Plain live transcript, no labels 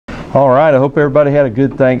All right, I hope everybody had a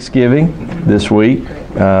good Thanksgiving this week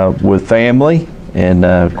with family. And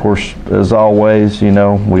of course, as always, you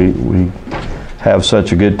know, we have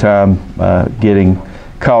such a good time getting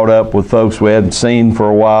caught up with folks we hadn't seen for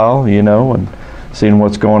a while, you know, and seeing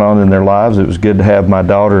what's going on in their lives. It was good to have my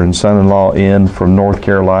daughter and son-in-law in from North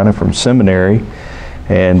Carolina from seminary.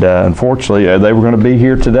 And unfortunately, they were going to be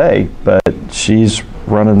here today, but she's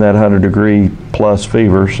running that 100-degree plus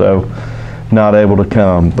fever, so not able to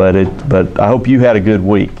come. But I hope you had a good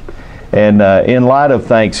week. And in light of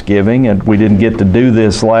Thanksgiving, and we didn't get to do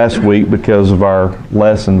this last week because of our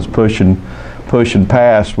lessons pushing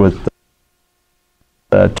past with.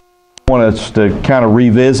 I want us to kind of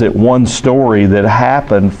revisit one story that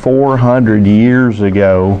happened 400 years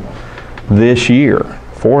ago this year.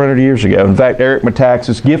 400 years ago. In fact, Eric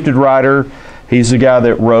Metaxas, gifted writer, he's the guy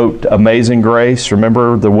that wrote Amazing Grace.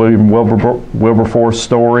 Remember the William Wilberforce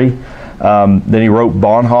story? Then he wrote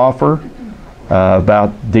Bonhoeffer,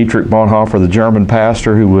 about Dietrich Bonhoeffer, the German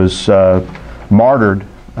pastor who was martyred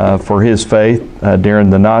for his faith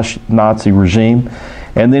during the Nazi regime.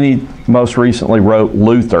 And then he most recently wrote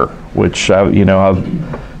Luther, which I've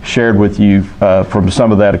shared with you from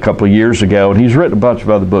some of that a couple of years ago. And he's written a bunch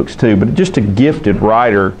of other books too, but just a gifted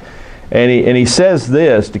writer. And he says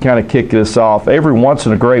this to kind of kick this off: every once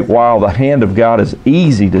in a great while the hand of God is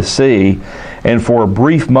easy to see, and for a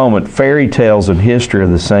brief moment fairy tales and history are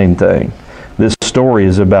the same thing. This story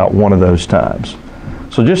is about one of those times.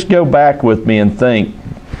 So just go back with me and think.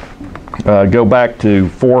 Go back to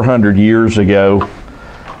 400 years ago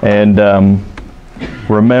and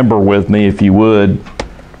remember with me, if you would,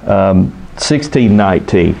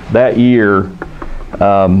 1619. That year,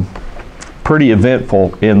 pretty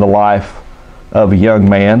eventful in the life of a young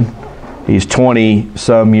man. He's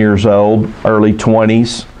 20-some years old, early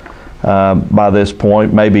 20s by this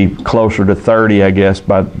point, maybe closer to 30, I guess,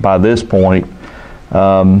 by this point.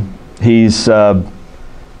 He's in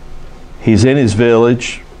his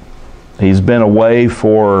village. He's been away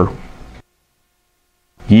for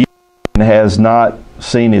years and has not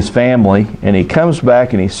seen his family, and he comes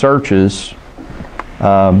back and he searches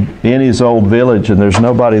in his old village, and there's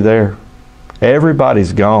nobody there.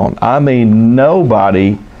 Everybody's gone. I mean,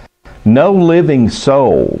 nobody, no living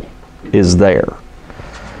soul is there.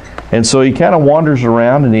 And so he kind of wanders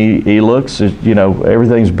around and he looks at,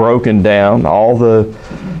 everything's broken down, all the,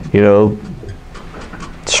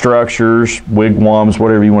 structures, wigwams,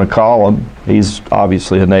 whatever you want to call them. He's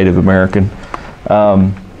obviously a Native American.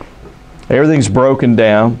 Everything's broken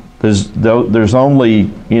down. There's only,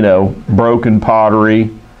 broken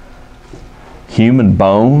pottery, human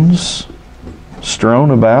bones strewn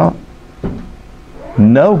about.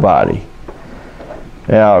 Nobody.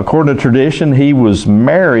 Now, according to tradition, he was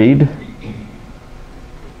married,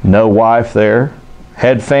 no wife there.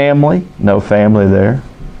 Had family, no family there.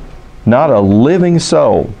 Not a living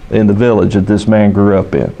soul in the village that this man grew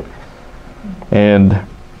up in. And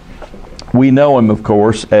we know him, of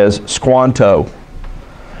course, as Squanto.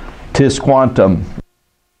 Tis quantum.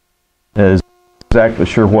 Is exactly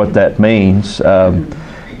sure what that means.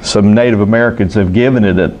 Some Native Americans have given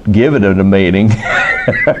it a meaning.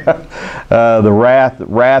 The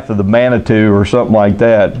wrath of the Manitou or something like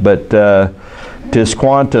that. But tis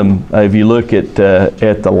quantum, if you look at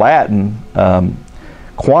the Latin,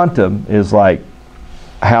 quantum is like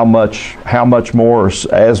how much more, or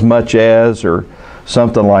as much as, or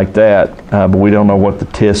something like that. But we don't know what the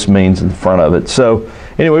tis means in front of it. So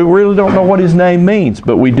anyway, we really don't know what his name means,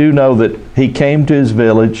 but we do know that he came to his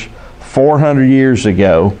village 400 years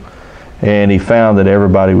ago, and he found that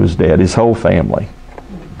everybody was dead, his whole family.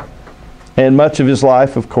 And much of his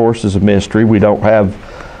life, of course, is a mystery. We don't have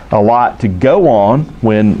a lot to go on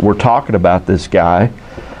when we're talking about this guy.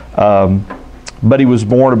 But he was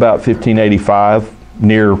born about 1585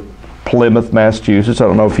 near Plymouth, Massachusetts. I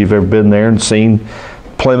don't know if you've ever been there and seen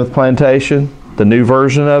Plymouth Plantation, the new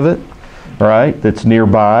version of it, right, that's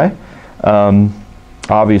nearby.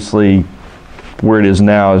 Obviously, where it is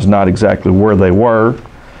now is not exactly where they were,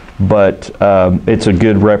 but it's a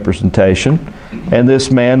good representation. And this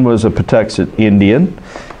man was a Patuxet Indian,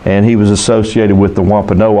 and he was associated with the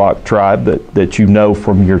Wampanoag tribe that you know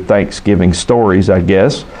from your Thanksgiving stories, I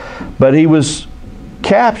guess. But he was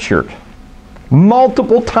captured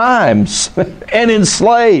multiple times and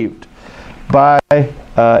enslaved by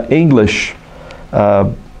English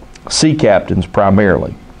sea captains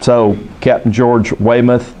primarily. So Captain George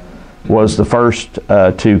Weymouth was the first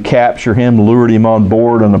to capture him, lured him on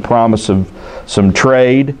board on the promise of some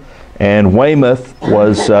trade. And Weymouth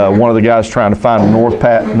was one of the guys trying to find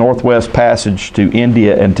a northwest passage to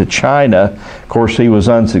India and to China. Of course, he was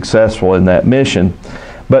unsuccessful in that mission.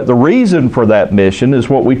 But the reason for that mission is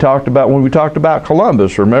what we talked about when we talked about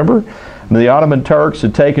Columbus, remember? The Ottoman Turks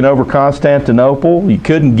had taken over Constantinople. You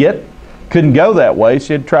couldn't go that way,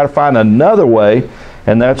 so you had to try to find another way,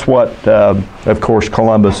 and that's what, of course,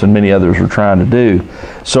 Columbus and many others were trying to do.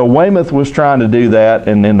 So Weymouth was trying to do that,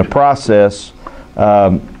 and in the process,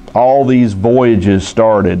 all these voyages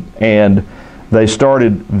started, and they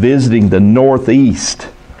started visiting the northeast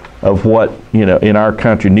of what, in our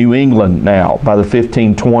country, New England now, by the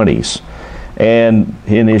 1520s. And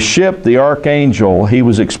in his ship, the Archangel, he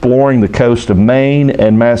was exploring the coast of Maine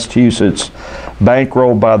and Massachusetts,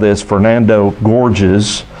 bankrolled by this Fernando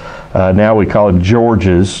Gorges. Now we call him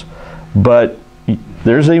Georges. But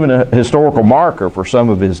there's even a historical marker for some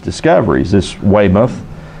of his discoveries, this Weymouth.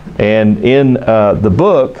 And in the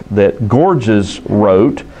book that Gorges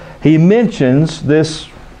wrote, he mentions this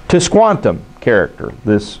Squantum character,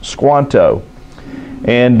 this Squanto,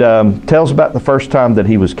 and tells about the first time that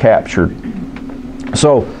he was captured.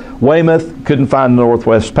 So Weymouth couldn't find the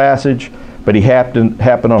Northwest Passage, but he happened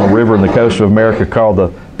on a river in the coast of America called the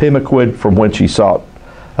Pemaquid, from which he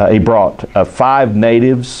brought 5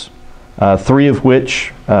 natives, 3 of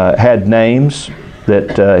which had names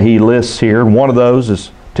that he lists here. One of those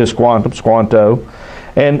is Tisquantum, Squanto.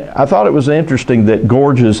 And I thought it was interesting that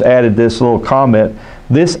Gorges added this little comment: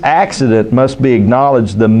 this accident must be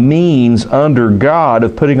acknowledged the means under God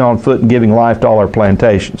of putting on foot and giving life to all our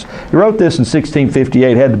plantations. He wrote this in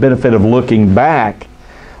 1658, had the benefit of looking back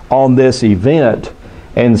on this event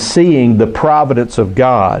and seeing the providence of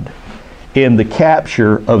God in the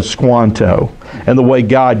capture of Squanto and the way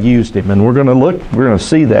God used him. And we're going to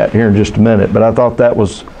see that here in just a minute, but I thought that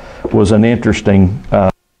was an interesting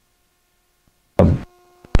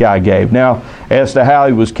guy gave. Now, as to how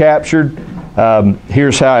he was captured,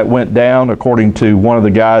 here's how it went down according to one of the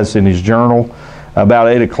guys in his journal. About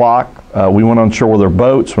 8 o'clock, we went on shore with our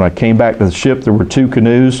boats. When I came back to the ship, there were 2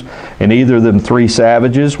 canoes, and either of them 3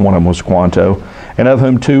 savages, one of them was Squanto, and of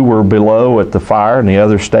whom 2 were below at the fire, and the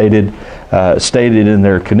other stated in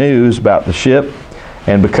their canoes about the ship.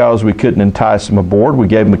 And because we couldn't entice them aboard, we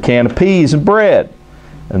gave them a can of peas and bread,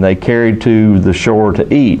 and they carried to the shore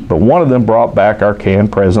to eat. But one of them brought back our can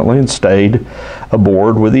presently and stayed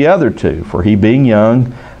aboard with the other 2, for he being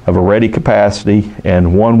young, of a ready capacity,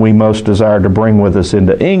 and one we most desired to bring with us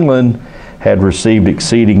into England, had received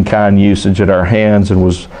exceeding kind usage at our hands, and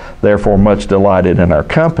was therefore much delighted in our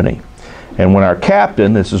company. And when our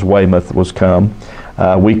captain, this is Weymouth, was come,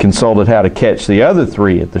 we consulted how to catch the other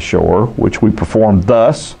 3 at the shore, which we performed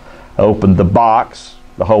thus: opened the box,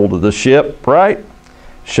 the hold of the ship, right?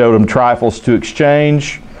 Showed him trifles to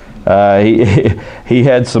exchange. He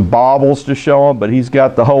had some baubles to show him, but he's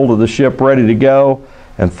got the hold of the ship ready to go,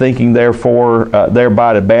 and thinking therefore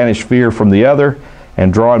thereby to banish fear from the other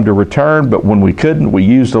and draw him to return. But when we couldn't, we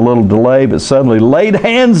used a little delay, but suddenly laid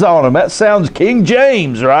hands on him. That sounds King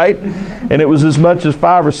James, right? And it was as much as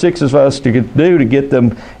 5 or 6 of us to do to get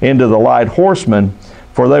them into the light horsemen,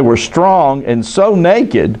 for they were strong and so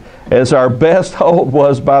naked as our best hold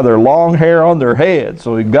was by their long hair on their head.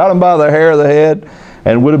 So we got them by the hair of the head,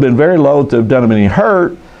 and would have been very loath to have done them any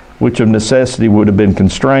hurt, which of necessity would have been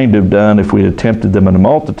constrained to have done if we had tempted them in a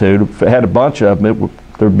multitude. If it had a bunch of them, there would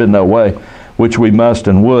have been no way, which we must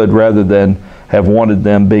and would, rather than have wanted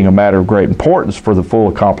them, being a matter of great importance for the full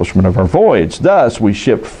accomplishment of our voyage. Thus we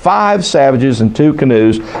shipped 5 savages and 2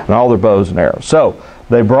 canoes and all their bows and arrows. So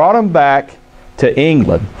they brought them back to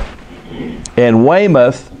England, and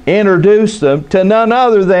Weymouth introduced them to none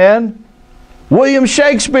other than William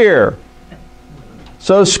Shakespeare.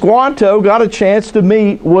 So Squanto got a chance to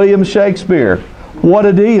meet William Shakespeare. What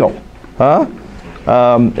a deal, huh?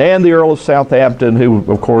 And the Earl of Southampton,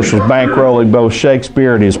 who of course was bankrolling both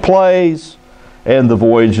Shakespeare and his plays and the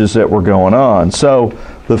voyages that were going on. So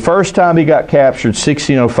the first time he got captured,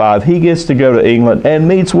 1605, he gets to go to England and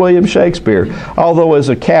meets William Shakespeare. Although as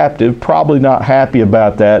a captive, probably not happy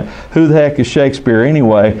about that. Who the heck is Shakespeare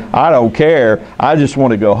anyway? I don't care. I just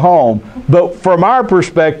want to go home. But from our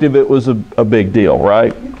perspective, it was a big deal,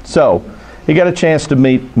 right? So he got a chance to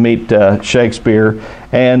meet Shakespeare,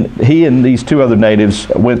 and he and these 2 other natives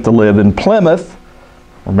went to live in Plymouth.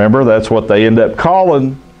 Remember, that's what they end up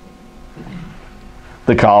calling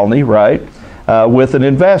the colony, right? With an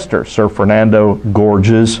investor, Sir Fernando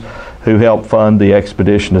Gorges, who helped fund the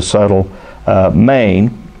expedition to settle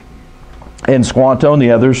Maine. And Squanto and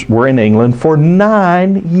the others were in England for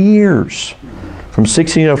 9 years, from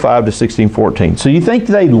 1605 to 1614. So you think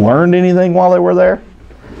they learned anything while they were there?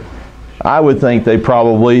 I would think they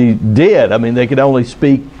probably did. I mean, they could only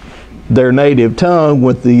speak their native tongue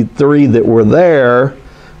with the 3 that were there,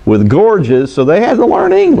 with Gorges, so they had to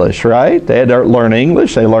learn English, right? They had to learn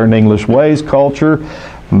English. They learned English ways, culture,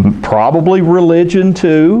 probably religion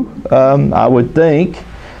too, I would think,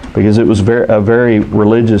 because it was a very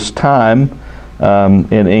religious time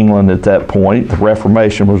in England at that point. The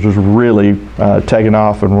Reformation was just really taking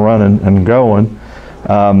off and running and going.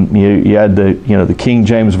 You had the King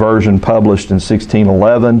James Version published in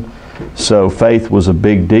 1611, so faith was a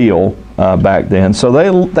big deal back then.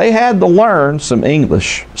 So they had to learn some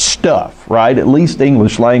English stuff, right? At least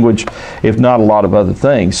English language, if not a lot of other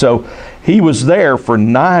things. So he was there for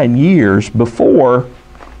 9 years before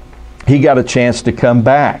he got a chance to come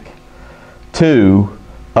back to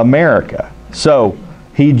America. So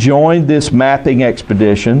he joined this mapping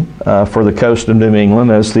expedition for the coast of New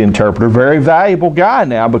England as the interpreter. Very valuable guy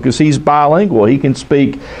now because he's bilingual. He can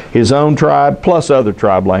speak his own tribe plus other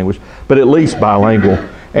tribe language, but at least bilingual,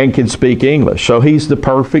 and can speak English. So he's the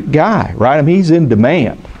perfect guy, right? I mean, he's in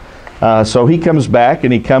demand. So he comes back,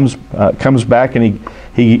 and he comes back, and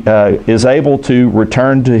he is able to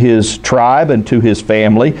return to his tribe and to his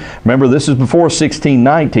family. Remember, this is before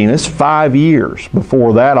 1619. It's 5 years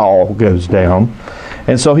before that all goes down.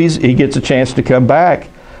 And so he gets a chance to come back.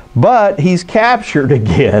 But he's captured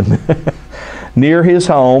again near his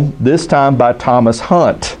home, this time by Thomas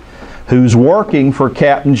Hunt, who's working for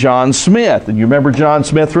Captain John Smith. And you remember John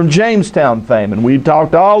Smith from Jamestown fame. And we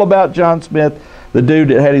talked all about John Smith, the dude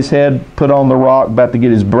that had his head put on the rock, about to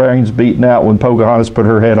get his brains beaten out when Pocahontas put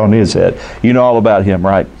her head on his head. You know all about him,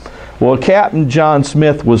 right? Well, Captain John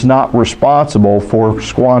Smith was not responsible for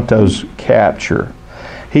Squanto's capture.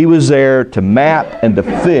 He was there to map and to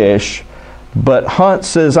fish, but Hunt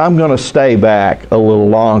says, I'm going to stay back a little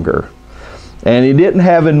longer. And he didn't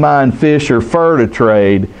have in mind fish or fur to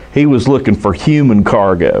trade. He was looking for human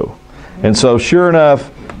cargo. And so sure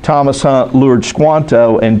enough, Thomas Hunt lured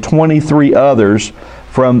Squanto and 23 others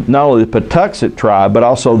from not only the Patuxet tribe, but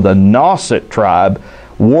also the Nauset tribe,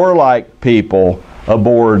 warlike people,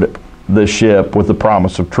 aboard the ship with the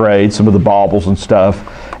promise of trade, some of the baubles and stuff.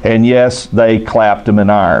 And yes, they clapped them in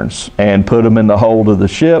irons and put them in the hold of the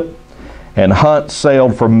ship. And Hunt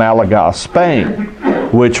sailed for Malaga, Spain,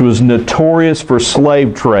 which was notorious for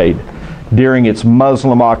slave trade during its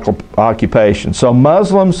Muslim occupation. So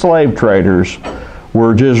Muslim slave traders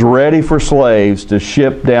were just ready for slaves to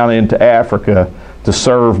ship down into Africa to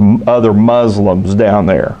serve other Muslims down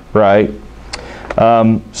there, right?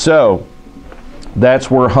 So that's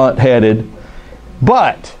where Hunt headed.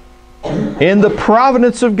 But in the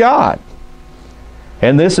providence of God,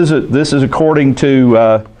 and this is according to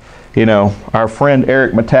our friend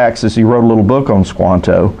Eric Metaxas. He wrote a little book on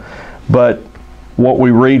Squanto, but what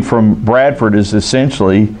we read from Bradford is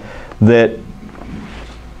essentially that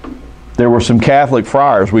there were some Catholic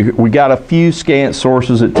friars. We got a few scant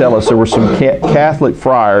sources that tell us there were some Catholic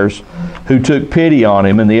friars who took pity on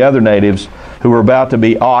him and the other natives who were about to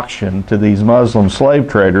be auctioned to these Muslim slave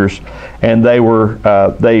traders, and they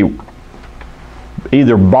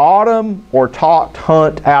either bought him or talked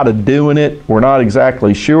Hunt out of doing it. We're not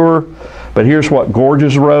exactly sure, but here's what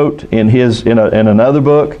Gorges wrote in another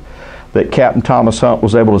book, that Captain Thomas Hunt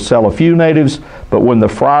was able to sell a few natives, but when the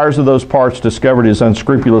friars of those parts discovered his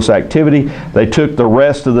unscrupulous activity, they took the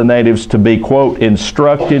rest of the natives to be, quote,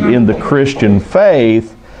 instructed in the Christian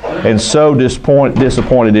faith, and so disappointed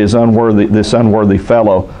this unworthy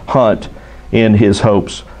fellow Hunt in his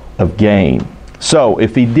hopes of gain. So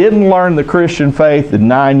if he didn't learn the Christian faith in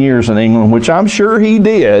 9 years in England, which I'm sure he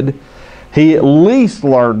did, he at least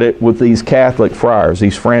learned it with these Catholic friars,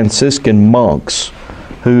 these Franciscan monks,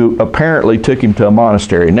 who apparently took him to a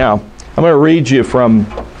monastery. Now, I'm going to read you from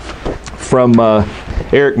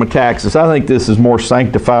Eric Metaxas. I think this is more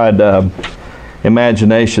sanctified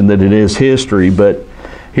imagination than it is history, but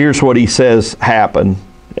here's what he says happened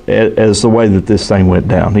as the way that this thing went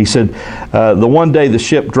down. He said, then one day the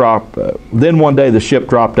ship dropped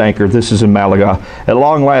anchor. This is in Malaga. At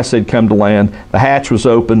long last they'd come to land. The hatch was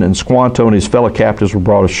opened, and Squanto and his fellow captives were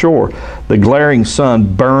brought ashore. The glaring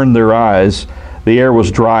sun burned their eyes. The air was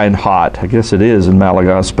dry and hot. I guess it is in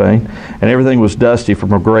Malaga, Spain. And everything was dusty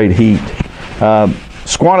from a great heat.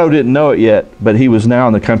 Squanto didn't know it yet, but he was now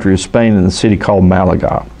in the country of Spain in the city called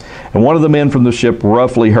Malaga. And one of the men from the ship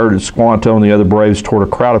roughly herded Squanto and the other braves toward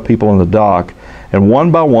a crowd of people on the dock. And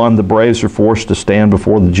one by one, the braves were forced to stand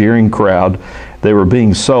before the jeering crowd. They were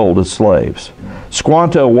being sold as slaves.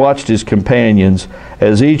 Squanto watched his companions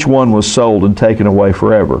as each one was sold and taken away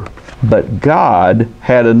forever. But God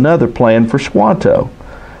had another plan for Squanto.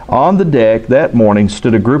 On the deck that morning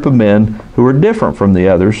stood a group of men who were different from the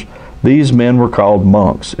others. These men were called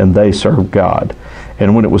monks, and they served God.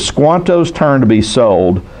 And when it was Squanto's turn to be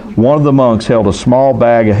sold, one of the monks held a small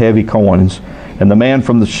bag of heavy coins, and the man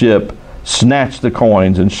from the ship snatched the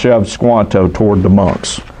coins and shoved Squanto toward the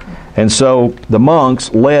monks. And so the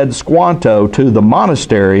monks led Squanto to the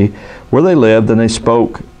monastery where they lived, and they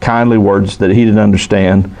spoke kindly words that he didn't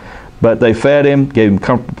understand. But they fed him, gave him a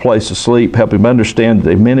comfortable place to sleep, helped him understand that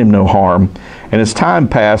they meant him no harm. And as time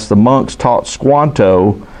passed, the monks taught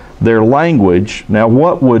Squanto their language. Now,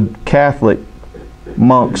 what would Catholic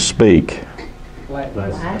monks speak?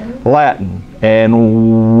 Latin.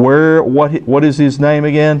 And what is his name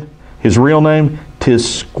again? His real name?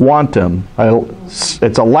 Tisquantum.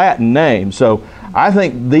 It's a Latin name. So I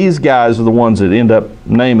think these guys are the ones that end up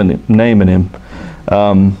naming him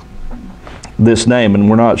this name, and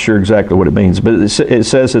we're not sure exactly what it means. But it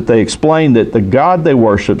says that they explained that the God they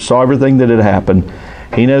worship saw everything that had happened.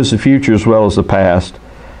 He knows the future as well as the past.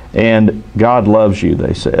 And God loves you,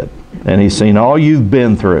 they said. And He's seen all you've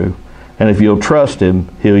been through. And if you'll trust Him,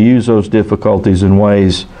 He'll use those difficulties in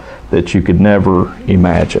ways that you could never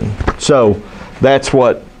imagine. So that's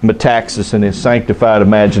what Metaxas and his sanctified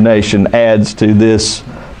imagination adds to this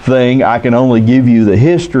thing. I can only give you the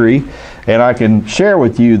history, and I can share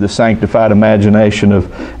with you the sanctified imagination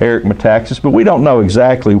of Eric Metaxas, but we don't know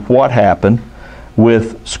exactly what happened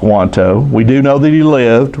with Squanto. We do know that he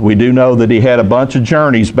lived. We do know that he had a bunch of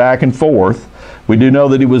journeys back and forth. We do know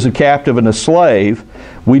that he was a captive and a slave.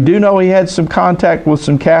 We do know he had some contact with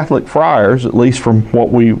some Catholic friars, at least from what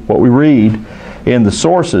we read in the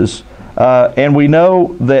sources. And we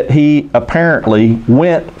know that he apparently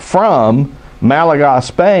went from Malaga,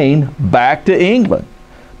 Spain, back to England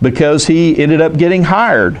because he ended up getting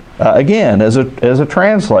hired again as a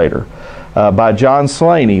translator by John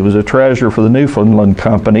Slaney. He was a treasurer for the Newfoundland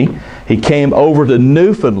Company. He came over to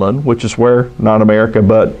Newfoundland, which is where, not America,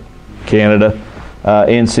 but Canada,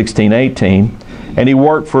 in 1618. And he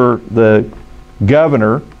worked for the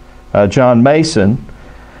governor, John Mason,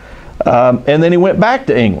 and then he went back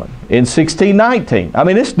to England in 1619. I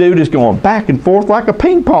mean, this dude is going back and forth like a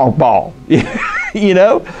ping pong ball. You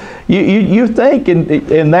know, you think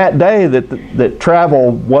in that day that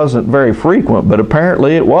travel wasn't very frequent, but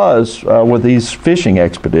apparently it was with these fishing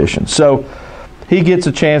expeditions. So he gets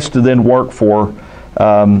a chance to then work for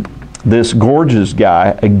this Gorges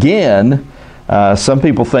guy again. Some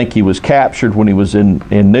people think he was captured when he was in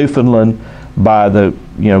Newfoundland by the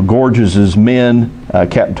Gorges's men,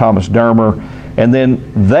 Captain Thomas Dermer, and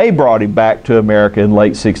then they brought him back to America in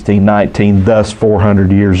late 1619, thus 400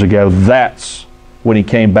 years ago. That's when he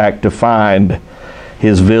came back to find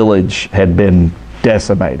his village had been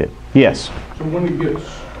decimated. Yes? So when he gets,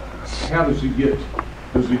 how does he get,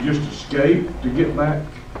 does he just escape to get back?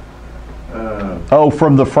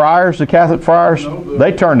 From the friars, the Catholic friars? No,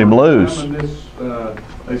 they turned him loose.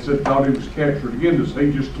 They said thought he was captured again. Does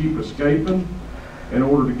he just keep escaping in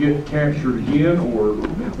order to get captured again, or?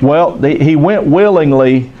 Well, he went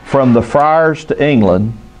willingly from the friars to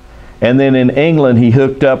England, and then in England he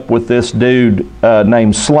hooked up with this dude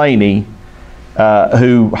named Slaney,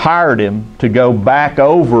 who hired him to go back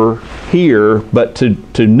over here, but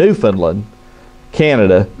to Newfoundland,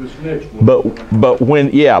 Canada. This next one. But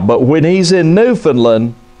when he's in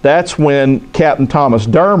Newfoundland, that's when Captain Thomas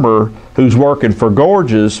Dermer, who's working for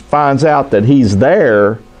Gorges, finds out that he's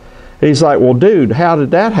there. He's like, well, dude, how did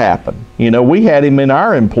that happen? We had him in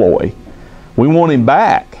our employ. We want him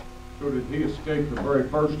back. So did he escape the very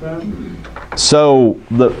first time? So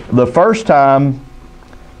the first time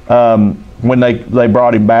when they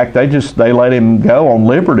brought him back, they let him go on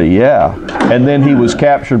liberty, yeah. And then he was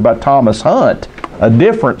captured by Thomas Hunt, a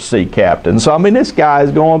different sea captain. So, I mean, this guy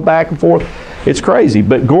is going back and forth. It's crazy.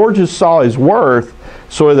 But Gorges saw his worth,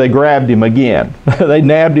 so they grabbed him again. They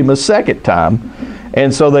nabbed him a second time.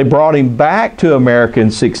 And so they brought him back to America in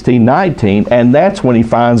 1619, and that's when he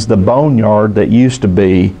finds the boneyard that used to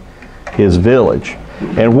be his village.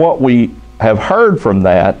 And what we have heard from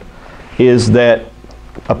that is that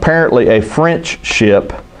apparently a French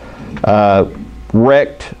ship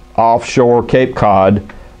wrecked offshore Cape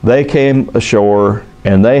Cod. They came ashore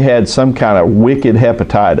and they had some kind of wicked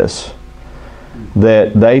hepatitis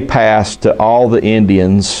that they passed to all the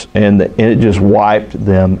Indians, and it just wiped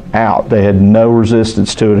them out. They had no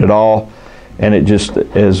resistance to it at all, and it just,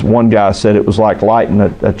 as one guy said, it was like lighting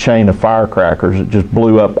a chain of firecrackers. It just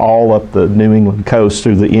blew up all up the New England coast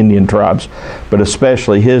through the Indian tribes, but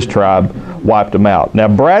especially his tribe wiped them out. Now,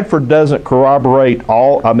 Bradford doesn't corroborate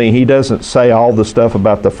he doesn't say all the stuff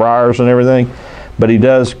about the friars and everything, but he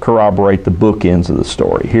does corroborate the bookends of the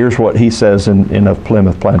story. Here's what he says in Of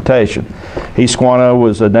Plymouth Plantation. Squanto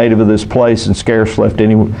was a native of this place and scarce left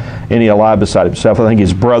any alive beside himself. I think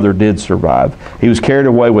his brother did survive. He was carried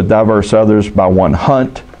away with diverse others by one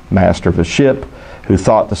Hunt, master of a ship, who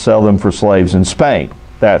thought to sell them for slaves in Spain.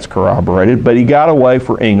 That's corroborated. But he got away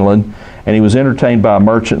for England, and he was entertained by a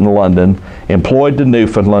merchant in London, employed to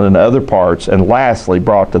Newfoundland and other parts, and lastly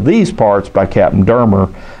brought to these parts by Captain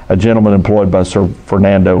Dermer, a gentleman employed by Sir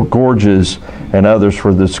Fernando Gorges and others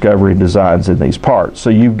for the discovery and designs in these parts.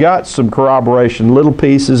 So you've got some corroboration, little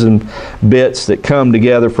pieces and bits that come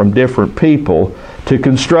together from different people to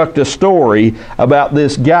construct a story about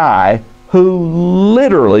this guy who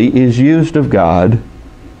literally is used of God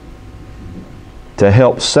to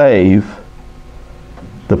help save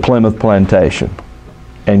the Plymouth plantation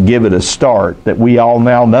and give it a start that we all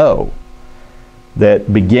now know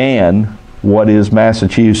that began what is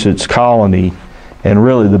Massachusetts colony and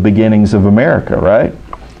really the beginnings of America, right?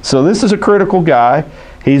 So this is a critical guy.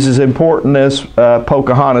 He's as important as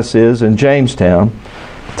Pocahontas is in Jamestown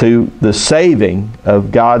to the saving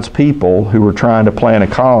of God's people who were trying to plant a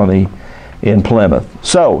colony in Plymouth.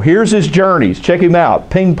 So here's his journeys. Check him out.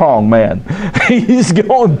 Ping pong man. He's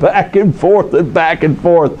going back and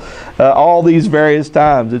forth all these various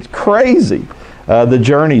times. It's crazy the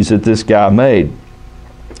journeys that this guy made.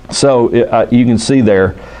 So you can see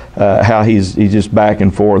there how he's just back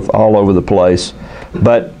and forth all over the place.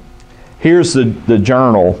 But here's the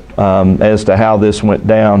journal as to how this went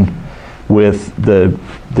down with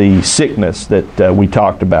the sickness that we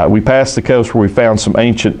talked about. We passed the coast where we found some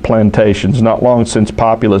ancient plantations, not long since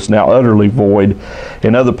populous, now utterly void.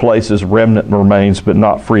 In other places, remnant remains, but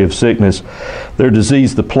not free of sickness. Their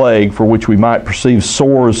disease, the plague, for which we might perceive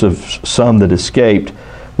sores of some that escaped.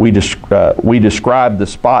 We described the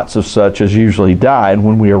spots of such as usually die, and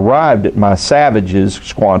when we arrived at my savages,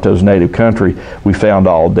 Squanto's native country, we found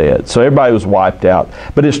all dead. So everybody was wiped out.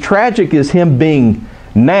 But as tragic as him being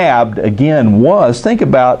nabbed again was, think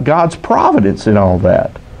about God's providence in all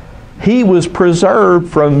that. He was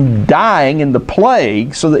preserved from dying in the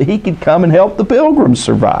plague so that he could come and help the pilgrims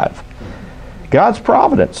survive. God's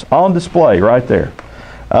providence on display right there.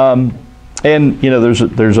 And you know,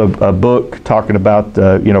 there's a book talking about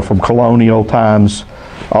you know, from colonial times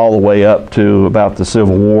all the way up to about the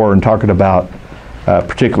Civil War, and talking about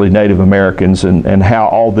particularly Native Americans and how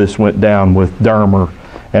all this went down with Dermer.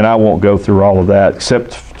 And I won't go through all of that,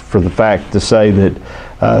 except for the fact to say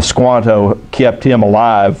that Squanto kept him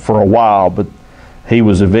alive for a while, but he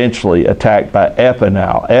was eventually attacked by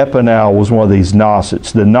Epinal. Epinal was one of these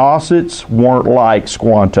Gnostics. The Gnostics weren't like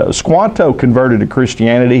Squanto. Squanto converted to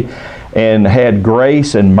Christianity and had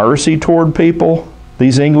grace and mercy toward people,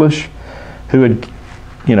 these English, who had,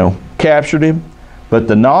 you know, captured him. But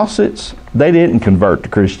the Gnostics, they didn't convert to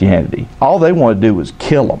Christianity. All they wanted to do was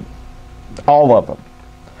kill them, all of them.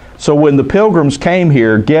 So when the pilgrims came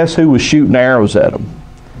here, guess who was shooting arrows at them?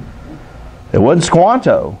 It wasn't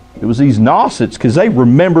Squanto. It was these Gnostics, because they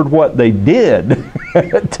remembered what they did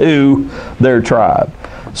to their tribe.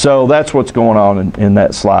 So that's what's going on in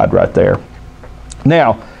that slide right there.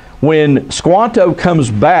 Now, when Squanto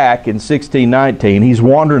comes back in 1619, he's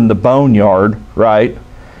wandering the boneyard, right?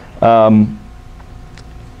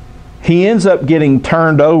 He ends up getting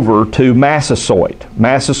turned over to Massasoit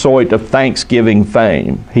of Thanksgiving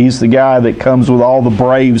fame. He's the guy that comes with all the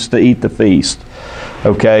braves to eat the feast.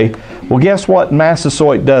 Okay? Well, guess what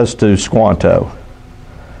Massasoit does to Squanto?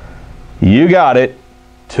 You got it.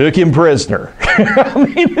 Took him prisoner. I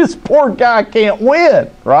mean, this poor guy can't win,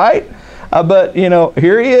 right? But, you know,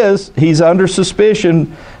 here he is. He's under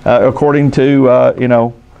suspicion, according to, you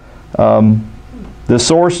know, the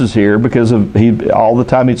sources here, because of all the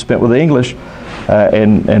time he'd spent with the English,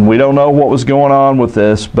 and we don't know what was going on with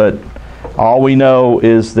this, but all we know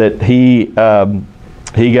is that he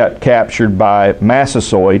got captured by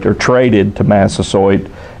Massasoit, or traded to Massasoit,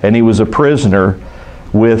 and he was a prisoner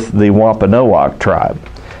with the Wampanoag tribe.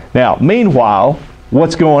 Now, meanwhile,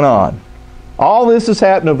 what's going on? All this is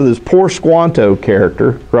happening over this poor Squanto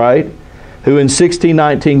character, right, who in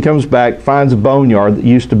 1619 comes back, finds a boneyard that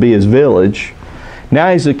used to be his village.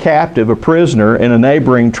 Now he's a captive, a prisoner in a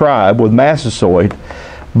neighboring tribe with Massasoit.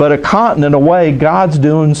 But a continent away, God's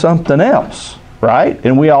doing something else, right?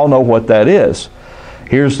 And we all know what that is.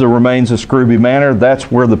 Here's the remains of Scrooby Manor.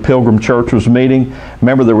 That's where the Pilgrim Church was meeting.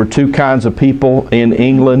 Remember, there were two kinds of people in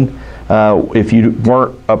England. If you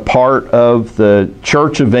weren't a part of the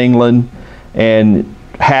Church of England and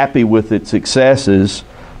happy with its successes,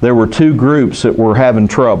 there were two groups that were having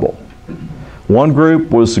trouble. One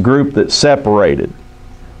group was the group that separated.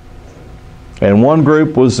 And one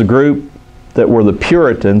group was the group that were the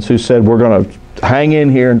Puritans, who said, we're going to hang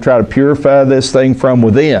in here and try to purify this thing from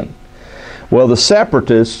within. Well, the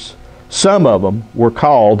separatists, some of them, were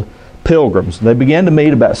called Pilgrims. They began to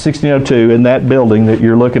meet about 1602 in that building that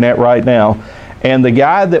you're looking at right now. And the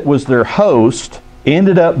guy that was their host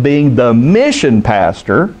ended up being the mission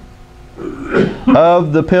pastor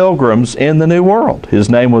of the Pilgrims in the New World. His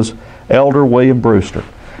name was Elder William Brewster.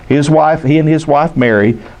 He and his wife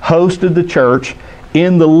Mary hosted the church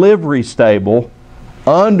in the livery stable,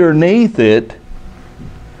 underneath it,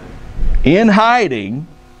 in hiding,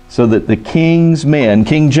 so that the king's men,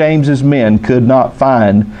 King James's men, could not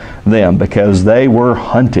find them because they were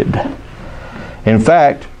hunted. In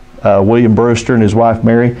fact, William Brewster and his wife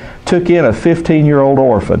Mary took in a 15-year-old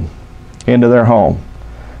orphan into their home,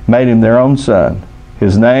 made him their own son.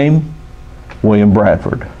 His name, William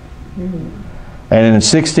Bradford. And in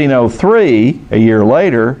 1603, a year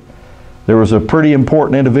later, there was a pretty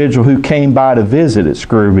important individual who came by to visit at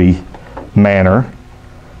Scrooby Manor,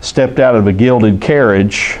 stepped out of a gilded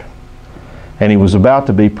carriage, and he was about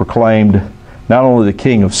to be proclaimed not only the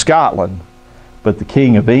King of Scotland, but the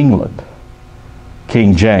King of England,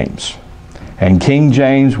 King James. And King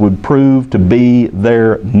James would prove to be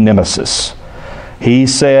their nemesis. He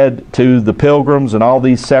said to the Pilgrims and all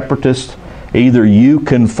these separatists, either you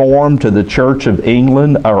conform to the Church of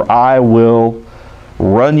England or I will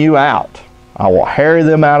run you out. I will harry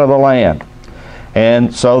them out of the land.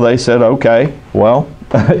 And so they said, okay, well,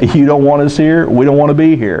 you don't want us here, we don't want to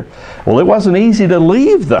be here. Well, it wasn't easy to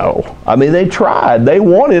leave, though. I mean, they tried. They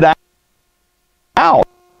wanted out.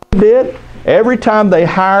 Every time they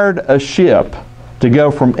hired a ship to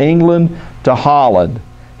go from England to Holland,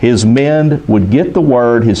 his men would get the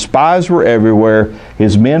word. His spies were everywhere.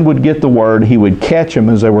 His men would get the word. He would catch them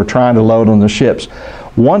as they were trying to load on the ships.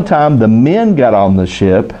 One time the men got on the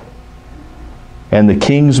ship, and the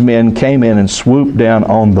king's men came in and swooped down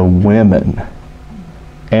on the women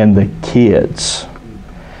and the kids.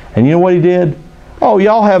 And you know what he did? Oh,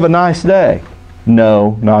 y'all have a nice day.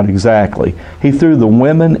 No, not exactly. He threw the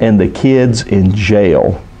women and the kids in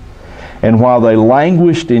jail. And while they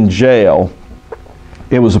languished in jail,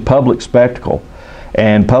 it was a public spectacle,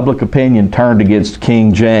 and public opinion turned against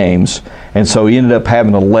King James, and so he ended up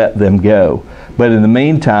having to let them go. But in the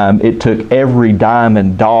meantime, it took every dime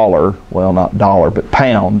and dollar, well, not dollar, but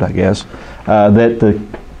pound, I guess, that the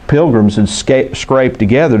Pilgrims had scraped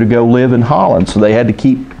together to go live in Holland, so they had to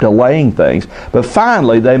keep delaying things. But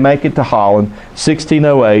finally, they make it to Holland,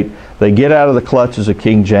 1608. They get out of the clutches of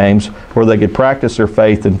King James, where they could practice their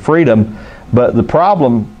faith and freedom. But the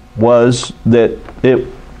problem was that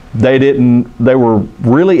they were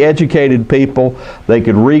really educated people. They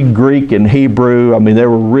could read Greek and Hebrew. I mean, they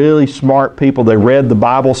were really smart people. They read the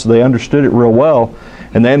Bible, so they understood it real well.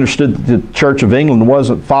 And they understood that the Church of England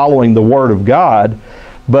wasn't following the Word of God,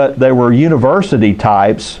 but they were university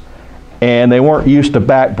types, and they weren't used to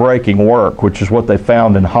back-breaking work, which is what they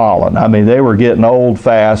found in Holland. I mean, they were getting old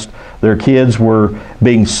fast. Their kids were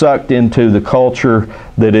being sucked into the culture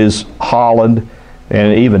that is Holland.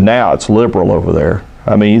 And even now, it's liberal over there.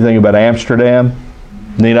 I mean, you think about Amsterdam,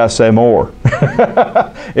 need I say more?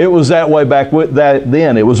 It was that way back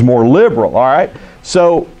then. It was more liberal, all right?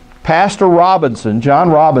 So Pastor Robinson, John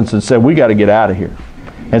Robinson, said, we got to get out of here.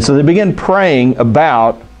 And so they began praying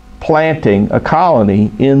about planting a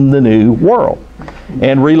colony in the New World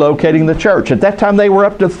and relocating the church. At that time, they were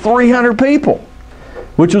up to 300 people,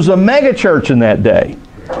 which was a mega church in that day.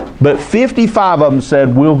 But 55 of them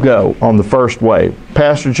said, we'll go on the first wave.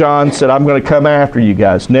 Pastor John said, I'm going to come after you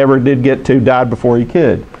guys. Never did get to, died before he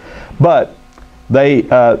could. But they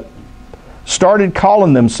started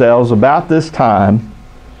calling themselves, about this time,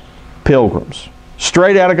 Pilgrims.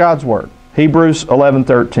 Straight out of God's Word. Hebrews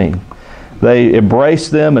 11:13. They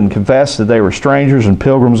embraced them and confessed that they were strangers and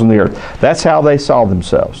pilgrims on the earth. That's how they saw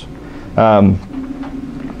themselves.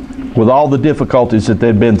 With all the difficulties that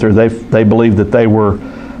they'd been through, they believed that they were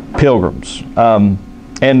pilgrims.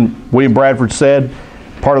 And William Bradford said,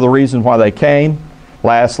 part of the reason why they came,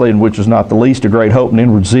 lastly, and which is not the least, a great hope and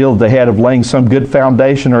inward zeal that they had of laying some good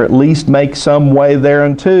foundation, or at least make some way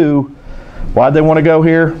thereunto. Why'd they want to go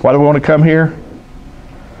here? Why do we want to come here?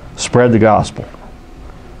 Spread the gospel.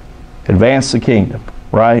 Advance the kingdom,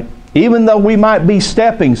 right? Even though we might be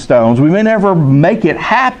stepping stones, we may never make it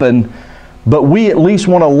happen, but we at least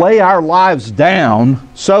want to lay our lives down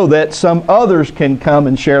so that some others can come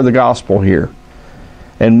and share the gospel here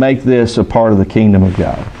and make this a part of the kingdom of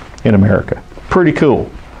God in America. Pretty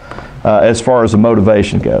cool as far as the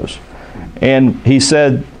motivation goes. And he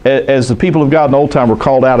said, as the people of God in the old time were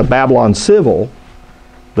called out of Babylon civil,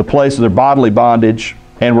 the place of their bodily bondage,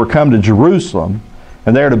 and were come to Jerusalem,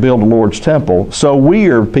 and there to build the Lord's temple, so we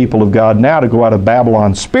are people of God now to go out of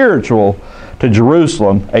Babylon spiritual to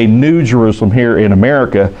Jerusalem, a new Jerusalem here in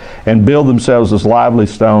America, and build themselves as lively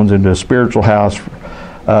stones into a spiritual house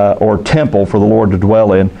or temple for the Lord to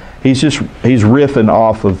dwell in. He's riffing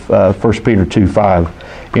off of 1 Peter 2:5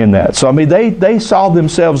 in that. So I mean, they saw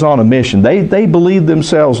themselves on a mission. They believed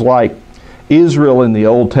themselves like Israel in the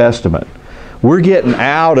Old Testament. We're getting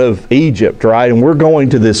out of Egypt, right? And we're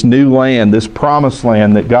going to this new land, this promised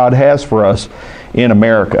land that God has for us in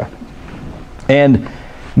America. And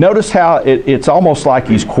notice how it's almost like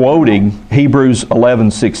he's quoting Hebrews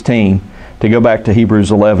 11:16. To go back to Hebrews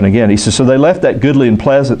 11 again. He says, so they left that goodly and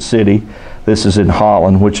pleasant city, this is in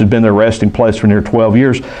Holland, which had been their resting place for near 12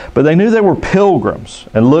 years. But they knew they were pilgrims,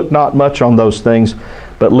 and looked not much on those things,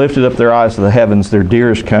 but lifted up their eyes to the heavens, their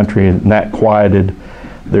dearest country, and that quieted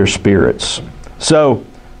their spirits. So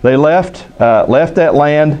they left that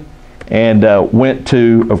land and went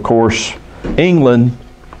to, of course, England,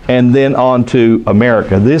 and then on to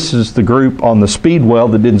America. This is the group on the Speedwell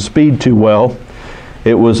that didn't speed too well.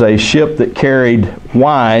 It was a ship that carried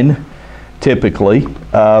wine, typically,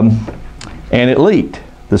 and it leaked.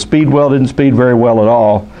 The Speedwell didn't speed very well at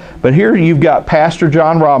all. But here you've got Pastor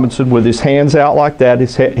John Robinson with his hands out like that,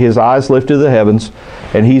 his eyes lifted to the heavens,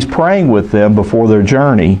 and he's praying with them before their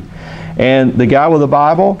journey. And the guy with the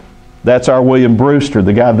Bible, that's our William Brewster,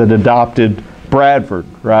 the guy that adopted Bradford,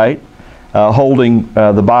 right? Holding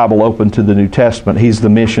the Bible open to the New Testament. He's the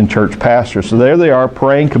mission church pastor. So there they are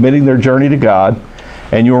praying, committing their journey to God.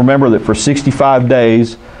 And you'll remember that for 65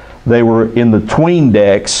 days, they were in the 'tween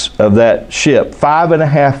decks of that ship,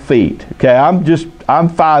 5.5 feet. Okay, I'm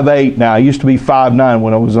 5'8" now. I used to be 5'9"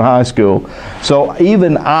 when I was in high school. So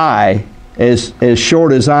even I, as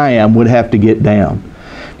short as I am, would have to get down.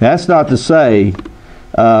 Now, that's not to say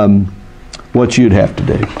what you'd have to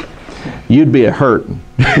do. You'd be a hurting.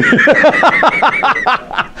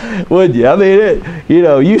 Would you? I mean,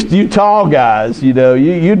 you tall guys,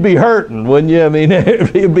 you'd be hurting, wouldn't you? I mean,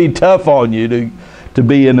 it'd be tough on you to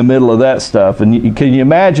be in the middle of that stuff. And can you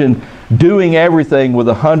imagine doing everything with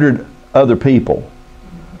 100 other people?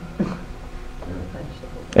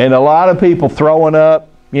 And a lot of people throwing up,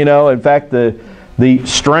 in fact, the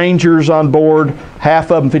strangers on board,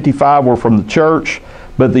 half of them, 55, were from the church,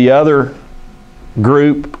 but the other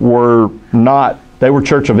group were not. They were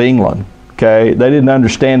Church of England. Okay, they didn't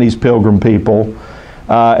understand these pilgrim people,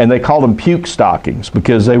 and they called them puke stockings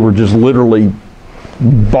because they were just literally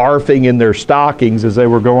barfing in their stockings as they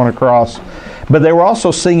were going across. But they were also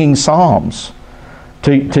singing psalms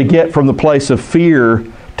to get from the place of fear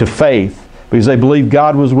to faith, because they believed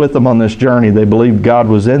God was with them on this journey. They believed God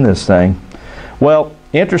was in this thing. Well,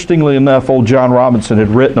 interestingly enough, old John Robinson had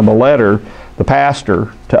written them a letter, the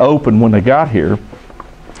pastor, to open when they got here.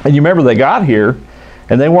 And you remember they got here,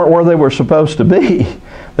 and they weren't where they were supposed to be.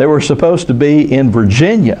 They were supposed to be in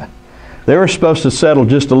Virginia. They were supposed to settle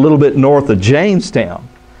just a little bit north of Jamestown.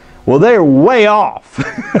 Well, they're way off.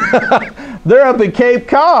 They're up at Cape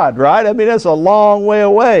Cod, right? I mean, that's a long way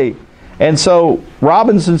away. And so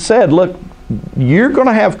Robinson said, look, you're going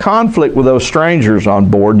to have conflict with those strangers on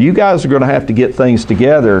board. You guys are going to have to get things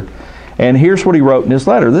together. And here's what he wrote in his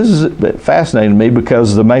letter. This is fascinating to me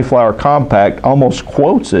because the Mayflower Compact almost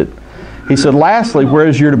quotes it. He said, lastly,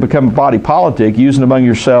 whereas you're to become a body politic, using among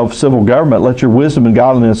yourselves civil government, let your wisdom and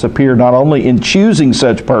godliness appear not only in choosing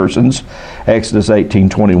such persons, Exodus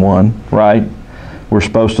 18:21, right? We're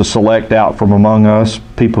supposed to select out from among us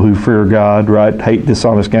people who fear God, right? Hate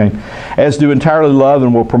dishonest gain. As do entirely love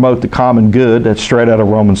and will promote the common good. That's straight out of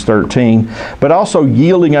Romans 13. But also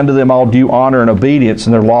yielding unto them all due honor and obedience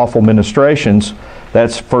in their lawful ministrations.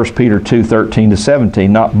 That's 1 Peter 2:13-17.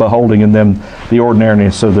 Not beholding in them the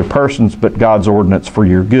ordinariness of their persons, but God's ordinance for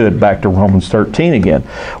your good. Back to Romans 13 again.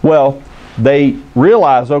 Well, they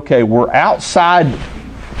realize, okay, we're outside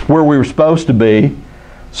where we were supposed to be.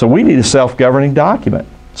 So we need a self-governing document.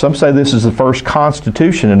 Some say this is the first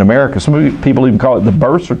constitution in America. Some people even call it the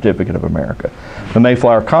birth certificate of America, the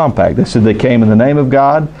Mayflower Compact. They said they came in the name of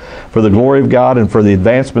God, for the glory of God, and for the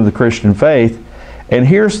advancement of the Christian faith. And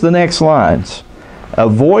here's the next lines. A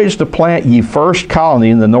voyage to plant ye first colony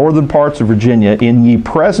in the northern parts of Virginia, in ye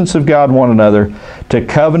presence of God one another, to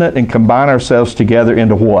covenant and combine ourselves together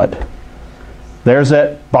into what? There's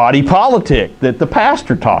that body politic that the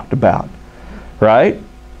pastor talked about, right?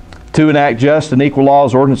 To enact just and equal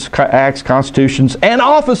laws, ordinances, acts, constitutions, and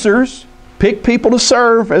officers. Pick people to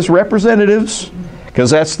serve as representatives,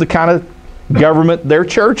 because that's the kind of government their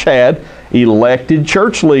church had. Elected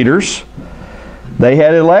church leaders. They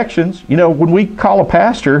had elections. When we call a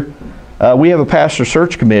pastor, we have a pastor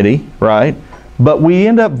search committee, right? But we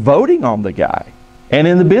end up voting on the guy. And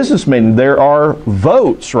in the business meeting, there are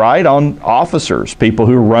votes, right, on officers, people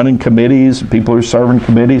who are running committees, people who are serving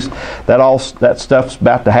committees. That stuff's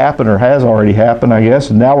about to happen, or has already happened, I guess.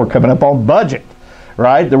 And now we're coming up on budget.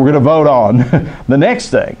 right, that we're going to vote on. The next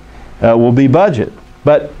thing will be budget.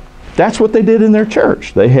 But that's what they did in their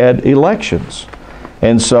church. They had elections.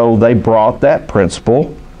 And so they brought that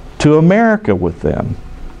principle to America with them.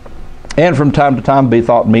 And from time to time be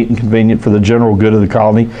thought meet and convenient for the general good of the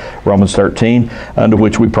colony, Romans 13, under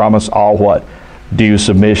which we promise all what? Due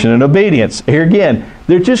submission and obedience. Here again,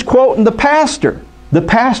 they're just quoting the pastor. The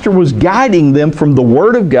pastor was guiding them from the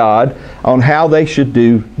Word of God on how they should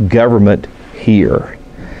do government here.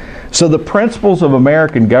 So the principles of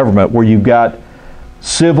American government, where you've got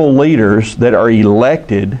civil leaders that are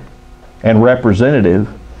elected and representative,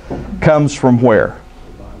 comes from where?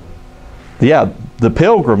 Yeah, the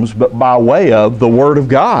Pilgrims, but by way of the Word of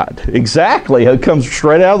God. Exactly. It comes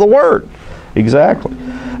straight out of the Word. Exactly.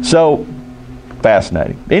 So,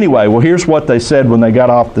 fascinating. Anyway, well, here's what they said when they got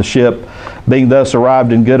off the ship. Being thus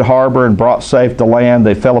arrived in good harbor and brought safe to land,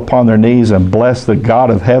 they fell upon their knees and blessed the God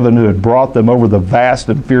of heaven who had brought them over the vast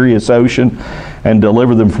and furious ocean and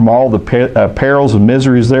delivered them from all the perils and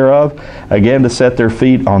miseries thereof, again to set their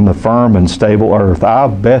feet on the firm and stable earth. I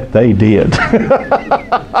bet they did.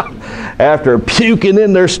 After puking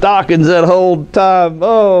in their stockings that whole time,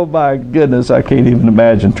 oh my goodness, I can't even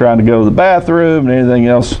imagine trying to go to the bathroom and anything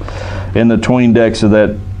else in the tween decks of that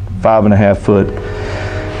 5.5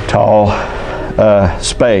 foot tall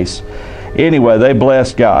space. Anyway, they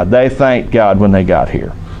blessed God. They thanked God when they got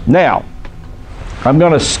here. Now, I'm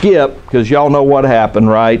going to skip, because y'all know what happened,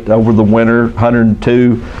 right? Over the winter,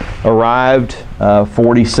 102 arrived,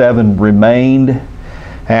 47 remained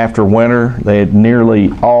after winter. They had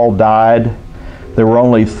nearly all died. There were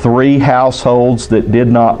only 3 households that did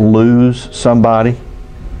not lose somebody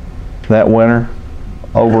that winter.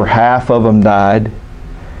 Over half of them died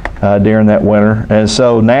during that winter. And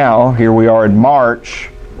so now, here we are in March,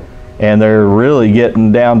 and they're really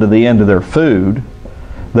getting down to the end of their food.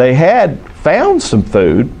 They had found some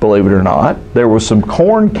food, believe it or not. There was some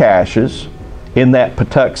corn caches in that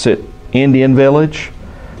Patuxent Indian village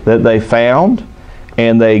that they found,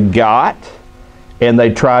 and they got, and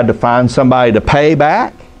they tried to find somebody to pay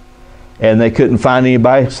back, and they couldn't find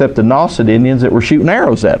anybody except the Nauset Indians that were shooting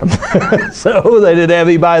arrows at them. So they didn't have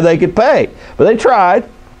anybody they could pay. But they tried,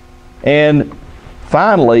 and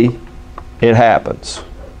finally it happens.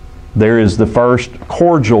 There is the first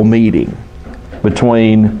cordial meeting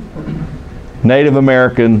between Native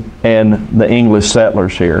American and the English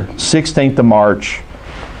settlers here. 16th of March,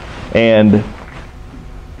 and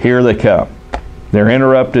here they come. They're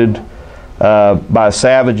interrupted by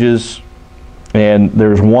savages, and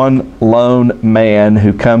there's one lone man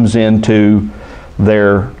who comes into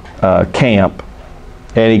their camp,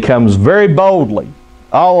 and he comes very boldly,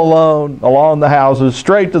 all alone, along the houses,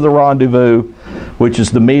 straight to the rendezvous, which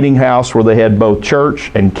is the meeting house where they had both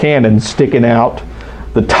church and cannons sticking out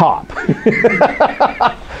the top.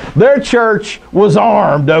 Their church was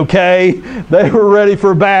armed, okay? They were ready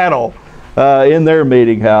for battle in their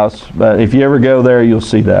meeting house. But if you ever go there, you'll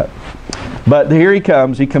see that. But here he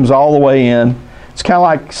comes all the way in. It's kind of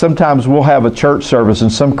like sometimes we'll have a church service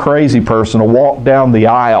and some crazy person will walk down the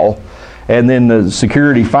aisle, and then the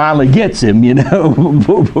security finally gets him, you know,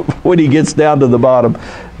 when he gets down to the bottom,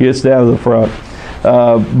 gets down to the front.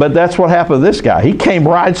 But that's what happened to this guy. He came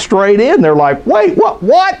right straight in. They're like, wait,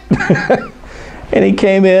 what? And he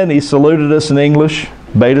came in, he saluted us in English,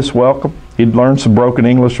 bade us welcome. He'd learned some broken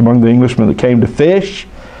English among the Englishmen that came to fish,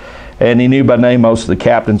 and he knew by name most of the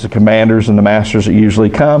captains and commanders and the masters that usually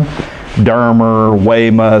come. Dermer,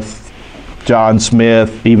 Weymouth, John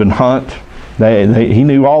Smith, even Hunt. He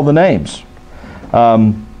knew all the names.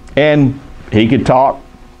 And he could talk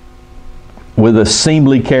with a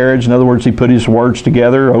seemly carriage. In other words, he put his words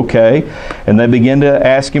together, okay. And they began to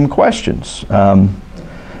ask him questions.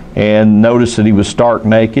 And noticed that he was stark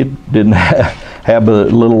naked, didn't have a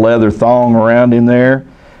little leather thong around him there.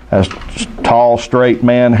 A tall, straight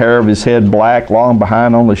man, hair of his head black, long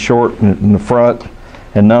behind, only short in the front,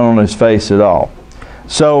 and none on his face at all.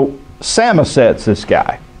 So Samoset's this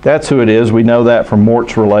guy. That's who it is. We know that from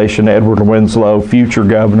Mort's relation. Edward Winslow, future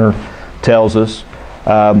governor, tells us.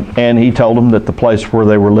 And he told them that the place where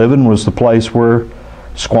they were living was the place where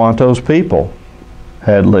Squanto's people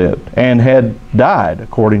had lived and had died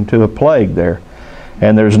according to a plague there.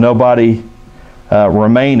 And there's nobody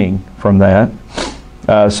remaining from that.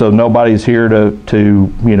 So nobody's here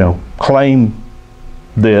to you know, claim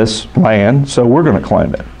this land, so we're going to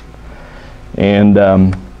claim it. And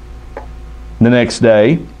the next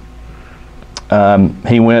day,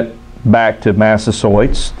 he went back to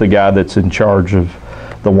Massasoits, the guy that's in charge of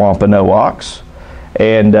the Wampanoags,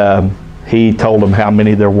 and he told them how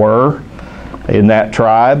many there were in that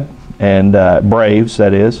tribe, and braves,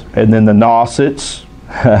 that is. And then the Nausets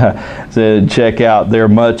said, check out, they're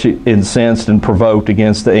much incensed and provoked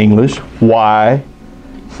against the English. Why?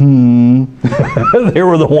 They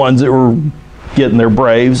were the ones that were getting their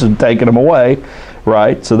braves and taking them away,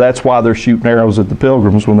 right? So that's why they're shooting arrows at the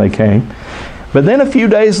Pilgrims when they came. But then a few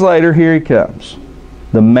days later, here he comes.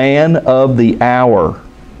 The man of the hour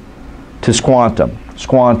to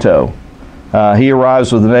Squanto. He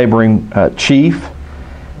arrives with a neighboring chief,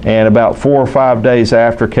 and about 4 or 5 days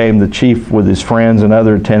after came the chief with his friends and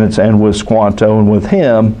other attendants, and with Squanto, and with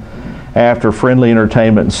him, after friendly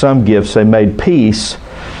entertainment and some gifts, they made peace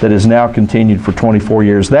that has now continued for 24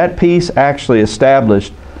 years. That peace actually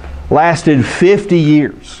lasted 50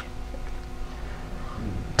 years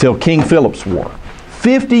till King Philip's War.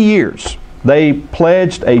 50 years. They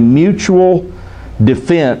pledged a mutual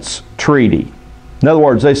defense treaty. In other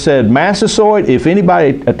words, they said, Massasoit, if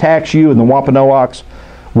anybody attacks you in the Wampanoags,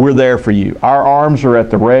 we're there for you. Our arms are at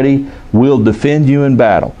the ready. We'll defend you in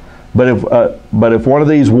battle. But if one of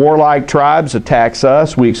these warlike tribes attacks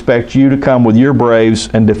us, we expect you to come with your braves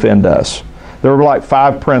and defend us. There were like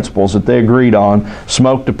 5 principles that they agreed on,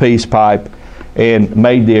 smoked a peace pipe, and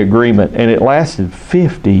made the agreement. And it lasted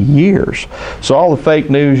 50 years. So all the fake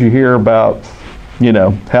news you hear about, you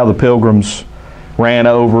know, how the Pilgrims ran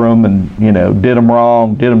over them and, you know, did them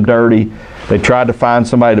wrong, did them dirty. They tried to find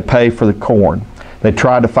somebody to pay for the corn. They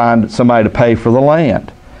tried to find somebody to pay for the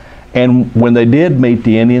land. And when they did meet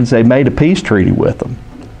the Indians, they made a peace treaty with them.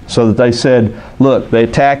 So that they said, look, they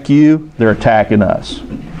attack you, they're attacking us.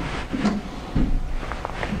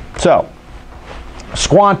 So,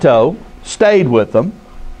 Squanto stayed with them.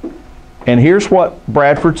 And here's what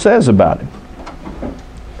Bradford says about him.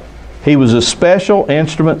 He was a special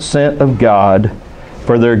instrument sent of God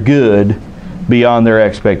for their good beyond their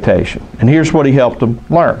expectation. And here's what he helped them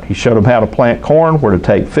learn. He showed them how to plant corn, where to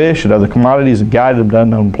take fish and other commodities, and guided them to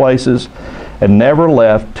unknown places, and never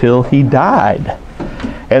left till he died.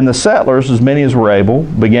 And the settlers, as many as were able,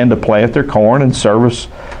 began to plant their corn and service,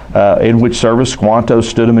 in which service Squanto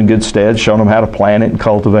stood them in good stead, showing them how to plant it and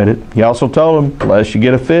cultivate it. He also told them, unless you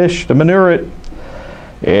get a fish to manure it,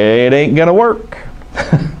 it ain't going to work.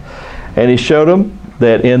 And he showed them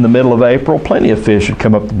that in the middle of April, plenty of fish had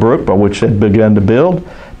come up the brook by which they'd begun to build,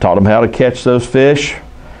 taught them how to catch those fish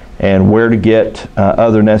and where to get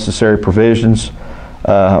other necessary provisions,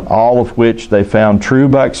 all of which they found true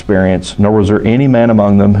by experience, nor was there any man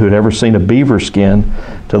among them who had ever seen a beaver skin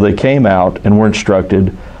till they came out and were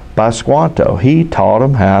instructed by Squanto. He taught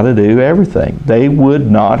them how to do everything. They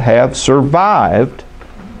would not have survived,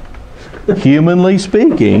 humanly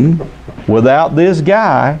speaking, without this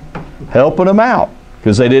guy helping them out.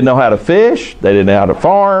 Because they didn't know how to fish, they didn't know how to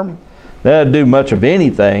farm, they didn't do much of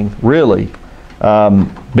anything, really,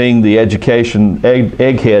 being the education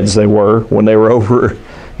eggheads they were when they were over,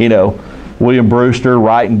 you know, William Brewster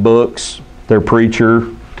writing books, their preacher,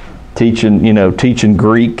 teaching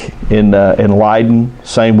Greek in Leiden,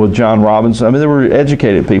 same with John Robinson. I mean, they were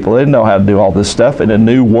educated people. They didn't know how to do all this stuff in a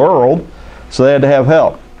new world, so they had to have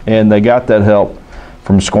help, and they got that help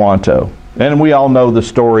from Squanto. And we all know the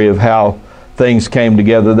story of how things came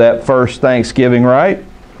together that first Thanksgiving, right?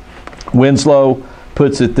 Winslow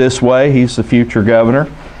puts it this way. He's the future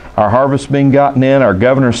governor. Our harvest being gotten in, our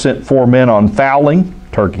governor sent 4 men on fowling,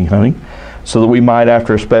 turkey hunting, so that we might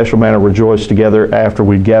after a special manner rejoice together after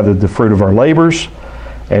we'd gathered the fruit of our labors.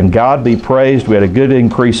 And God be praised, we had a good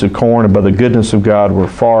increase of corn, and by the goodness of God we're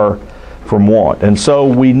far from want. And so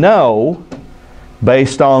we know,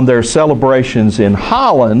 based on their celebrations in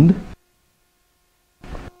Holland,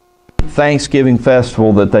 Thanksgiving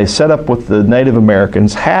festival that they set up with the Native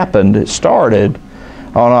Americans it started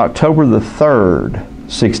on October the 3rd,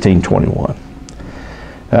 1621.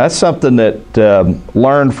 Now, that's something that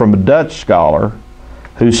learned from a Dutch scholar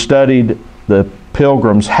who studied the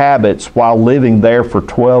Pilgrims' habits while living there for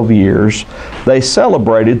 12 years. They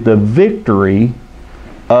celebrated the victory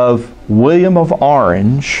of William of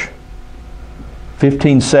Orange,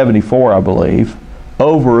 1574, I believe,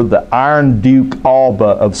 over the Iron Duke Alba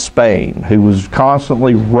of Spain, who was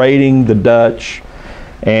constantly raiding the Dutch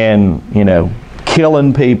and,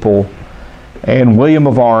 killing people. And William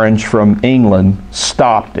of Orange from England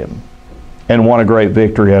stopped him and won a great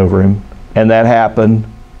victory over him. And that happened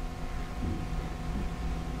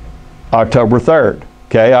October 3rd.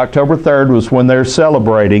 Okay, October 3rd was when they're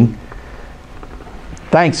celebrating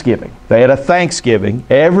Thanksgiving. They had a Thanksgiving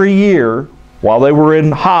every year while they were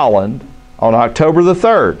in Holland on October the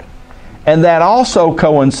 3rd. And that also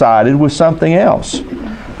coincided with something else.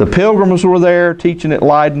 The Pilgrims were there teaching at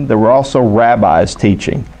Leiden. There were also rabbis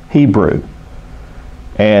teaching Hebrew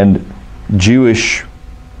and Jewish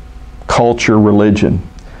culture, religion.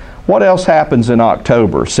 What else happens in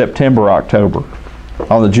October, September, October,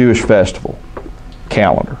 on the Jewish festival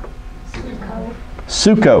calendar?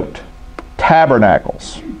 Sukkot,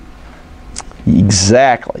 tabernacles.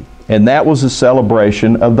 Exactly. And that was a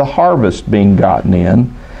celebration of the harvest being gotten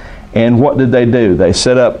in. And what did they do? They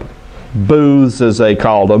set up booths, as they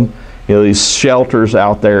called them, these shelters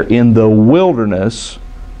out there in the wilderness,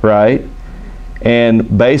 right?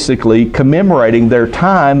 And basically commemorating their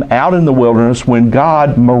time out in the wilderness when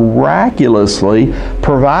God miraculously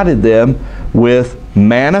provided them with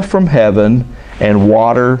manna from heaven and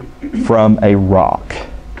water from a rock,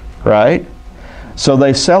 right? So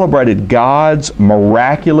they celebrated God's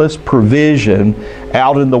miraculous provision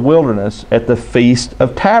out in the wilderness at the Feast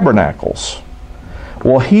of Tabernacles.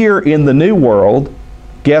 Well, here in the New World,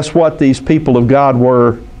 guess what these people of God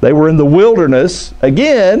were? They were in the wilderness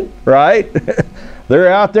again, right?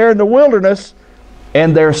 They're out there in the wilderness,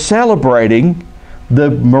 and they're celebrating the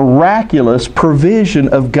miraculous provision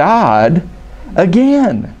of God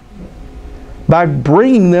again by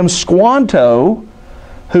bringing them Squanto,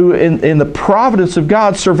 who in the providence of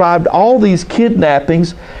God survived all these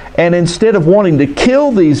kidnappings, and instead of wanting to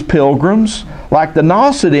kill these pilgrims like the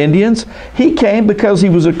Nauset Indians, he came because he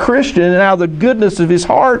was a Christian and out of the goodness of his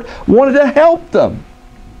heart wanted to help them.